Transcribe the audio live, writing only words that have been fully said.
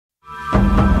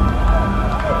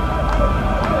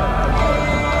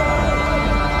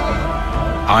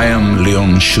I am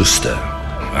Leon Schuster,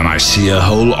 and I see a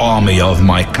whole army of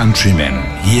my countrymen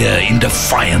here in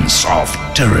defiance of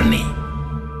tyranny.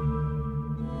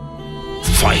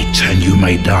 Fight and you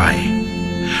may die.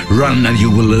 Run and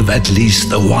you will live at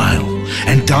least a while.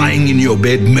 And dying in your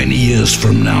bed many years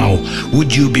from now,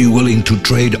 would you be willing to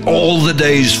trade all the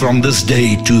days from this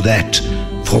day to that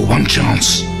for one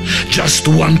chance? Just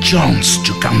one chance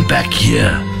to come back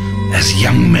here as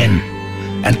young men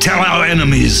and tell our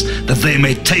enemies that they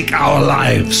may take our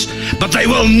lives, but they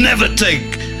will never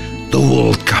take the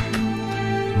World Cup.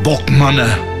 Bokmanne,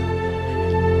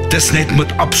 dis net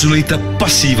met absolute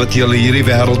passie wat julle hierdie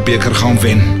wêreldbeker gaan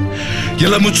wen.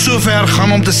 Julle moet so ver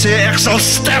gaan om te sê ek sal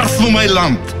sterf vir my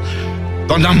land,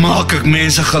 want dan maak ek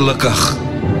mense gelukkig.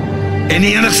 En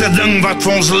die enigste ding wat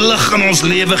vir ons lig in ons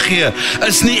lewe gee,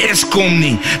 is nie Eskom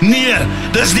nie. Nee,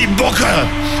 dis die bokke.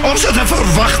 Ons het 'n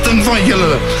verwagting van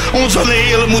julle. Ons wil hê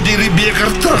julle moet hierdie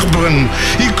beker terugbring.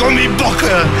 Hier kom die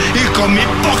bokke. Hier kom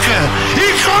die bokke.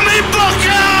 Hier kom die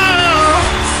bokke!